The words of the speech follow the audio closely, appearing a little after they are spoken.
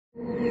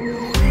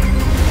Insomnia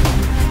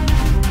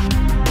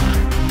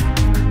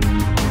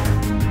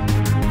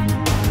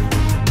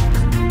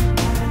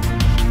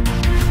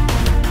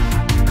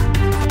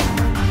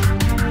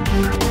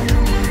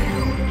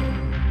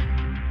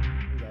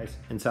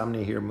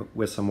here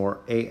with some more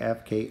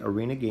AFK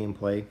Arena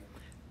gameplay.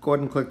 Go ahead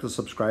and click the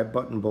subscribe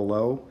button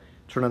below.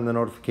 Turn on the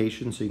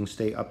notifications so you can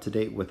stay up to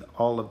date with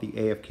all of the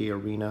AFK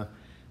Arena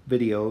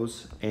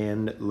videos,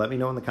 and let me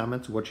know in the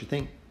comments what you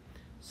think.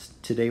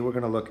 Today we're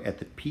going to look at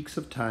the Peaks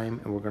of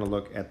Time, and we're going to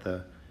look at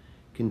the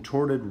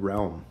Contorted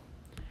Realm.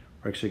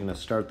 We're actually going to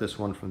start this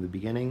one from the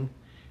beginning.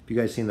 If you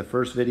guys seen the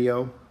first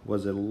video,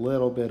 was a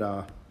little bit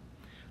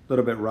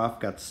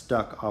rough, got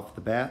stuck off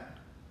the bat.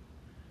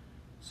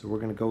 So we're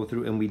going to go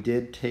through, and we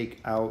did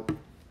take out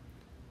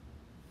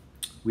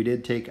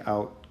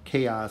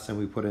Chaos, and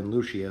we put in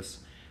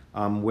Lucius.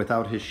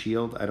 Without his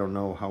shield, I don't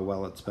know how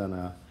well it's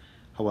been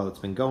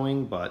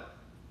going, but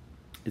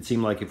it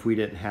seemed like if we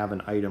didn't have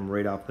an item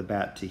right off the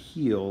bat to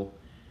heal,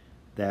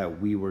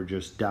 that we were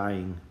just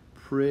dying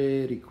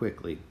pretty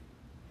quickly.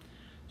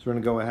 So we're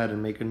going to go ahead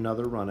and make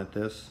another run at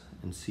this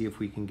and see if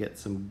we can get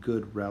some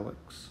good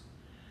relics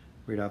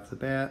right off the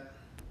bat.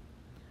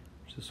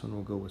 This one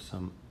will go with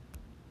some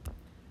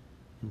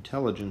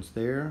intelligence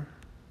there.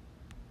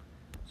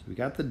 So we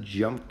got the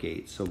jump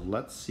gate, so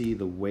let's see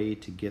the way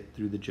to get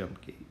through the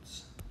jump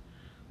gates.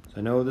 So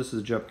I know this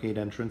is a jump gate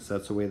entrance,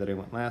 that's the way that I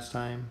went last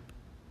time.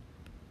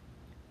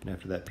 And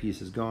after that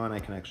piece is gone, I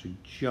can actually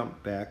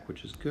jump back,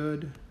 which is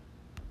good.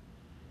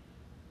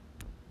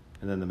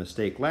 And then the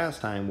mistake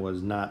last time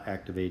was not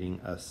activating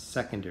a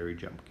secondary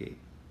jump gate.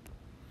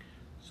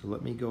 So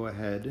let me go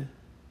ahead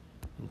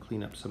and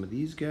clean up some of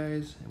these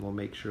guys, and we'll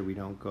make sure we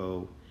don't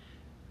go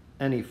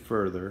any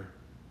further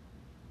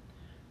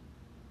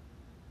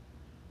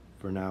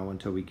for now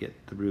until we get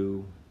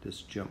through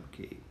this jump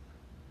gate.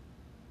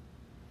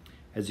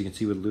 As you can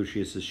see with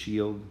Lucius's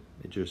shield,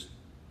 it just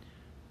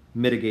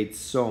mitigates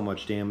so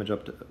much damage,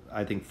 up to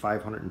I think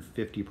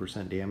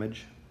 550%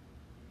 damage.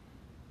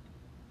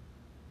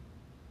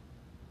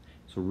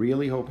 So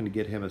really hoping to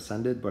get him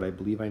ascended, but I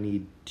believe I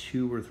need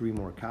 2 or 3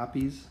 more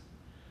copies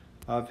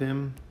of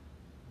him.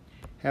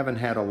 Haven't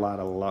had a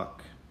lot of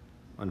luck,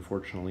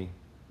 unfortunately.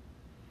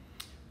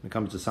 When it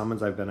comes to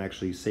summons, I've been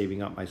actually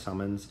saving up my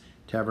summons.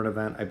 Tavern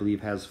event, I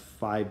believe, has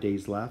 5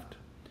 days left.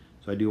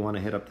 So I do want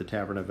to hit up the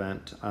tavern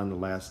event on the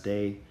last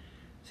day,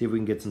 see if we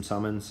can get some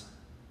summons.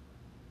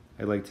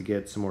 I'd like to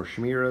get some more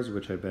Chimeras,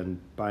 which I've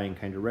been buying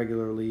kind of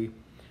regularly.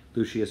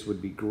 Lucius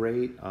would be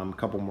great. A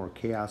couple more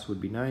Chaos would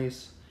be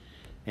nice.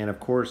 And of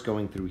course,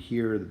 going through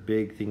here, the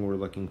big thing we're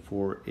looking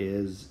for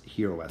is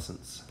Hero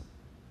Essence.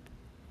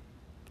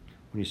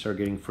 When you start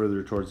getting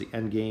further towards the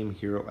end game,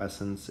 Hero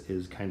Essence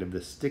is kind of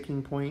the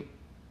sticking point.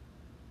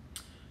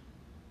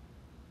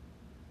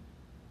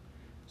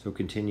 So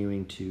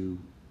continuing to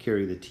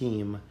carry the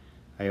team,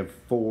 I have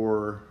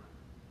four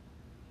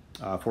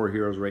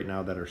heroes right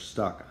now that are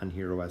stuck on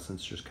Hero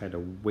Essence, just kind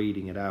of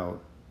waiting it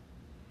out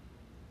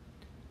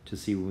to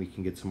see when we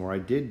can get some more. I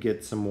did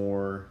get some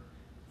more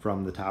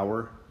from the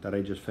tower that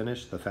I just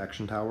finished, the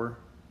faction tower,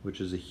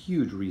 which is a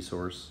huge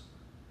resource.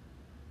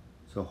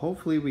 So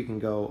hopefully we can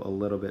go a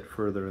little bit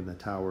further in the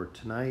tower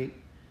tonight,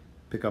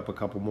 pick up a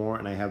couple more,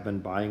 and I have been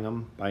buying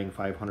them, buying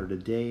 500 a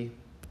day.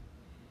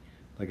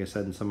 Like I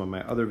said in some of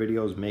my other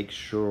videos, make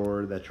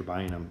sure that you're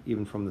buying them,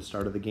 even from the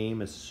start of the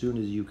game. As soon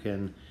as you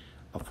can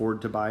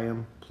afford to buy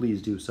them,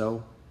 please do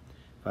so.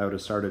 If I would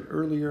have started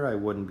earlier, I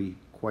wouldn't be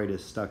quite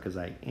as stuck as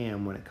I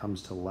am when it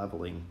comes to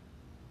leveling.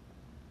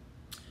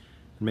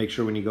 And make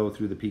sure when you go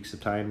through the Peaks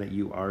of Time that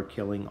you are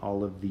killing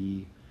all of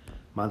the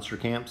monster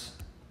camps,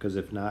 because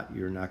if not,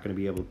 you're not going to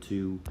be able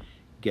to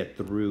get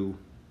through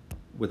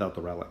without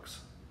the relics.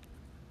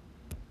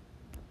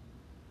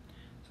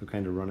 So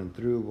kind of running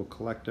through, we'll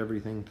collect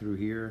everything through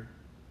here.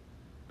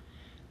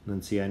 And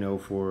then see, I know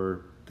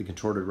for the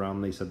Contorted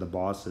Realm, they said the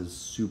boss is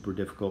super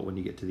difficult when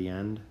you get to the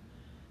end.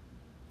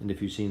 And if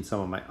you've seen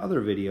some of my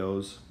other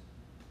videos,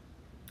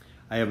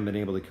 I haven't been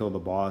able to kill the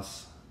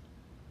boss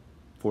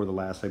for the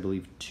last, I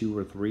believe, 2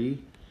 or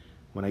 3.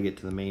 When I get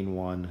to the main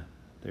one,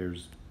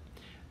 there's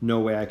no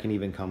way I can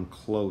even come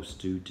close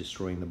to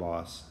destroying the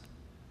boss.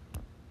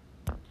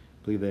 I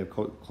believe they have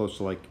close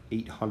to like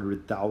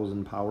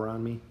 800,000 power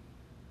on me.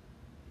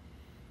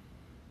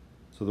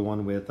 So the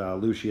one with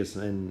Lucius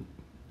and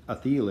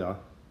Athalia,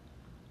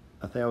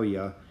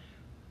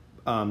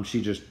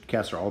 she just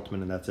casts her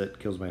ultimate and that's it,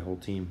 kills my whole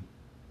team.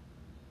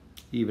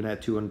 Even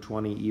at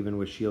 220, even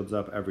with shields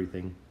up,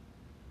 everything.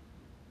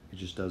 It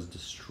just does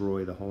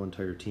destroy the whole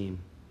entire team.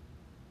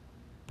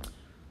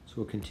 So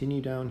we'll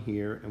continue down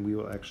here, and we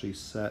will actually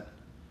set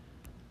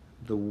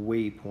the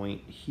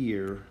waypoint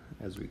here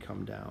as we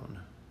come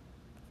down.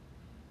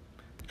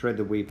 I tried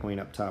the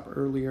waypoint up top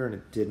earlier and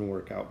it didn't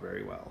work out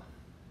very well.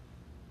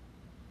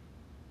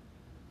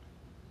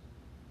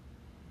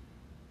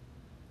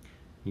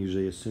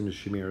 Usually as soon as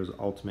Chimera's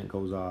ultimate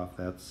goes off,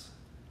 that's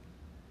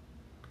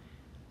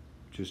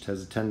just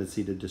has a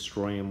tendency to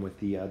destroy him with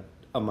the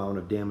amount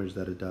of damage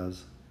that it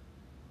does.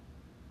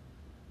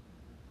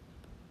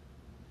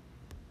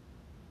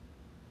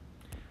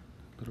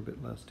 little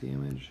bit less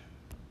damage.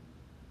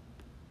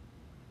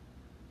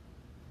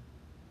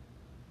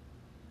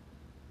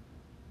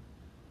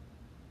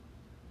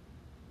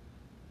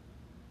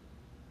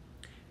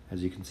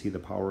 As you can see, the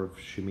power of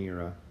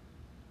Chimera.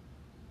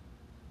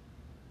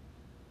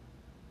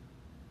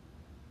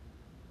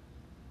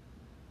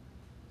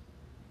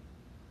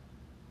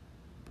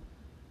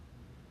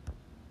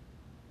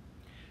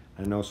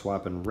 I know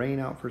swapping rain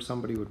out for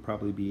somebody would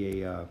probably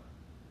be a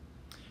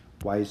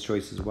wise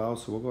choice as well,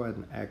 so we'll go ahead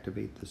and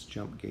activate this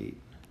jump gate.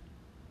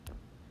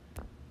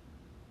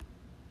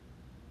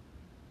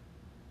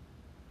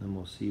 Then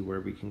we'll see where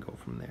we can go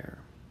from there.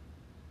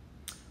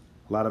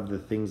 A lot of the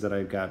things that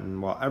I've gotten,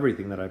 well,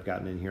 everything that I've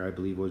gotten in here, I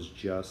believe was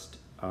just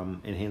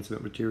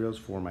enhancement materials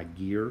for my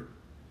gear,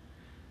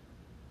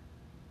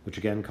 which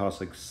again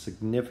costs a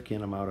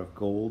significant amount of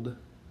gold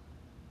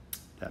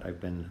that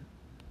I've been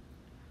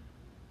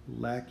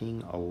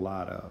lacking a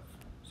lot of.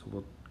 So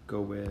we'll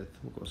go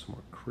some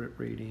more crit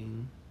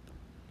rating.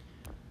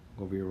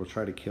 Over here, we'll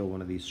try to kill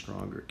one of these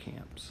stronger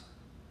camps.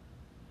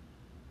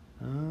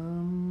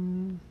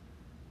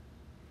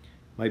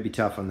 Might be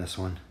tough on this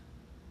one.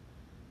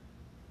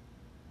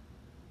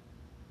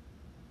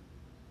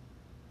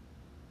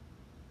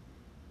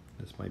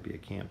 This might be a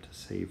camp to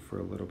save for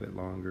a little bit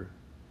longer.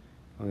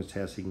 As long as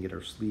Tassie can get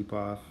her sleep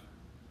off.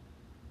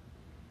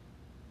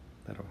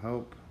 That'll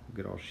help.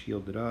 We'll get all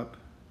shielded up.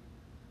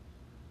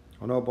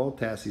 Oh no, both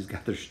Tassies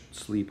got their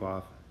sleep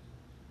off.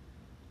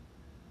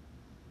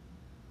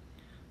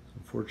 So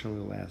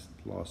unfortunately,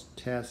 lost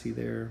Tassie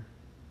there.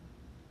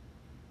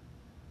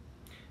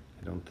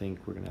 I don't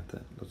think we're gonna have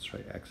to, let's try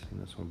exiting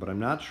this one. But I'm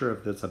not sure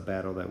if that's a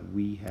battle that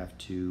we have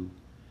to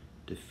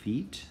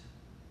defeat.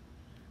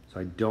 So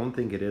I don't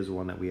think it is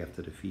one that we have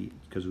to defeat,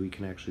 because we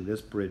can actually,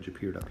 this bridge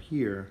appeared up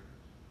here,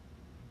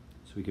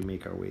 so we can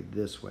make our way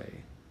this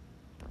way.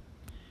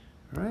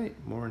 All right,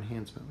 more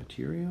enhancement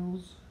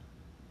materials.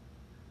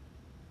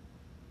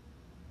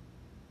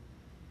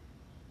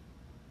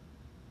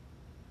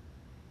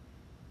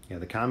 Yeah,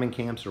 the common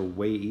camps are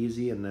way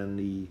easy, and then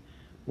the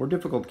more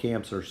difficult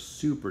camps are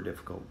super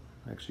difficult.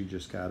 Actually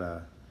just got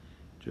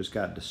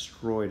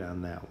destroyed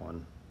on that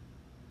one.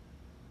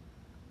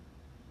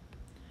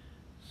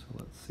 So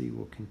let's see,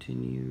 we'll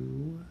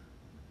continue.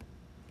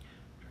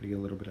 Try to get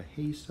a little bit of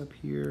haste up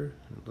here.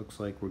 And it looks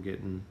like we're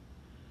getting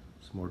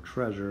some more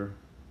treasure.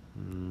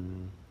 I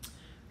don't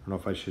know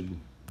if I should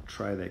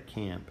try that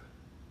camp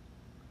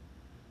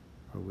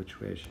or which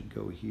way I should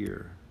go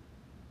here.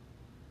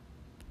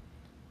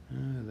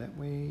 That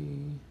way,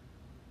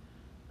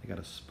 I got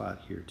a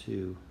spot here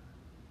too.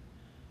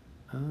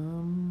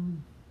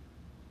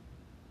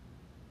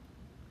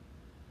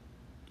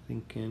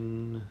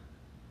 Thinking,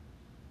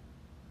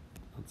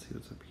 let's see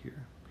what's up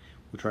here.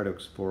 We'll try to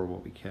explore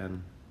what we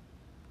can.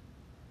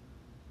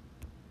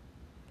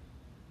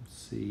 Let's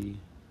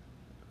see.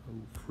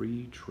 Oh,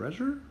 free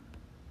treasure?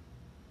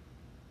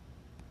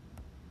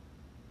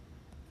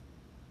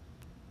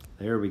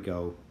 There we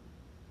go.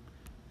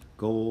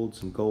 Gold,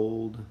 some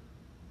gold.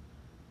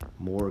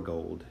 More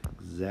gold,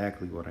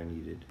 exactly what I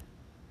needed.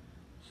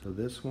 So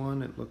this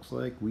one, it looks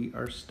like we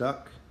are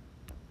stuck.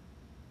 I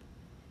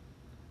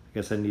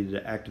guess I needed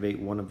to activate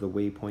one of the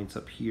waypoints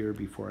up here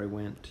before I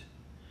went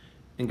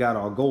and got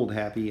all gold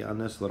happy on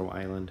this little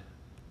island.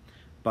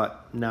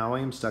 But now I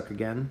am stuck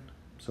again.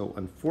 So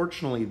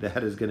unfortunately,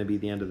 that is going to be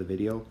the end of the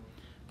video.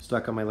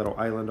 Stuck on my little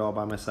island all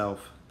by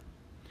myself.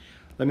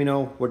 Let me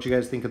know what you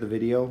guys think of the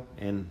video,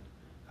 and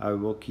I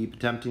will keep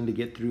attempting to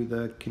get through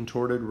the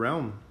Contorted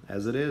realm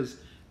as it is.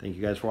 Thank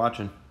you guys for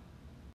watching.